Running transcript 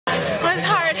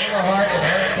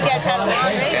guys had a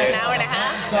long race, an hour and a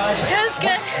half. It was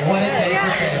good. Yeah.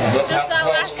 Just that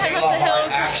last time up the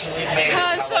hills.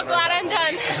 I'm so glad I'm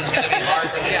done. Did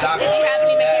you have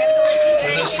any mechanical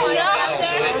issues? No,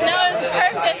 it was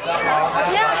perfect.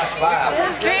 Yeah, it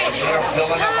was great.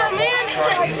 Oh man.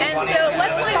 And so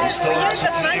what point were you at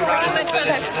the front pretty much from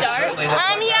the start?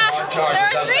 Yeah, there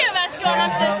were three of us going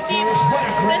up this steep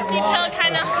hill,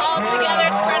 kind of all together,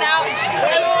 spread out.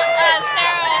 And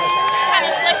Sarah kind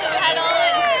of slipped the pedal,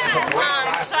 and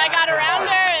so I got around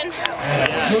her and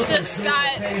just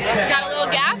got a little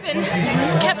gap and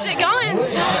kept it going.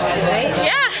 So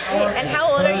yeah. And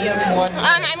how old are you?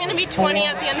 I'm going to be 20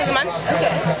 at the end of the month.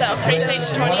 Okay. So race age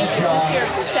 20. Is this your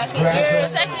second year?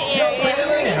 Second year.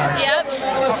 Yep.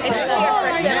 Is this your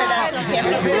first ever national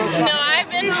championship? No, I've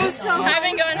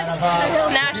been going to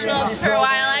nationals for a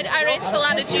while. I raced a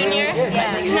lot of junior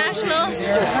nationals,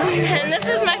 and this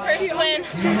is my first win.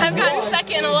 I've gotten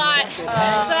second a lot,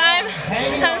 so I'm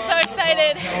so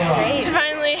excited to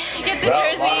finally get the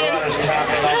jersey.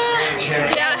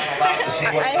 And yeah.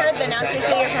 I heard the announcers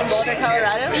say you're from Boulder,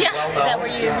 Colorado. Yeah. Is that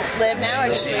where you live now, or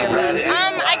just where you live?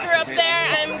 I grew up there.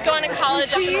 I'm going to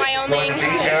college up in Wyoming.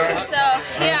 So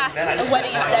yeah. What do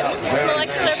you study?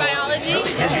 Molecular biology.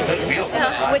 So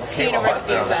Which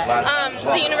university is that?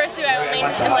 the University of Wyoming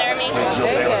in Laramie.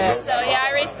 Very good. So yeah,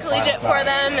 I raced collegiate for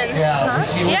them, and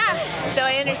yeah. So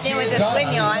I understand with this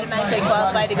win, you'll automatically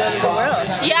qualify to go to the World.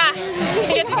 Yeah, I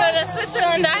get to go to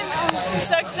Switzerland. I'm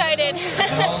so excited.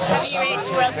 Have you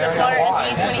raced Worlds before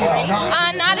as U23?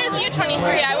 Not as U23.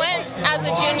 I went as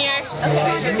a junior.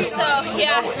 So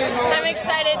yeah, I'm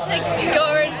excited to go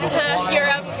over to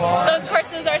Europe. Those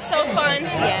courses are so fun.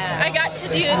 Yeah. I got to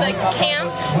do the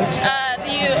camp,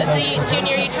 the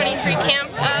junior U23 camp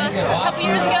a couple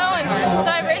years ago, and so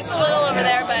I raced a little over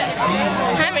there, but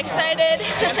I'm excited.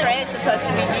 Right, it's supposed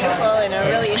to be beautiful and a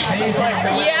really interesting course.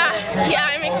 Yeah,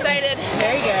 I'm excited.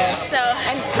 Very good. So,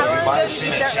 And how long ago did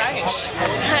you start riding?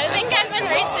 I think I've been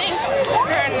racing for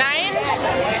 9.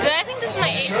 I think this is my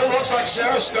 8th. Sure looks like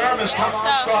Sarah Sturm has come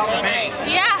on strong to me.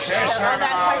 Yeah. Sarah So all Sturm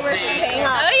that hard of work is the paying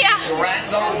off. Oh yeah.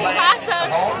 Durango Lane Awesome.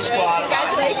 home squad.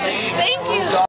 Congratulations. Thank you.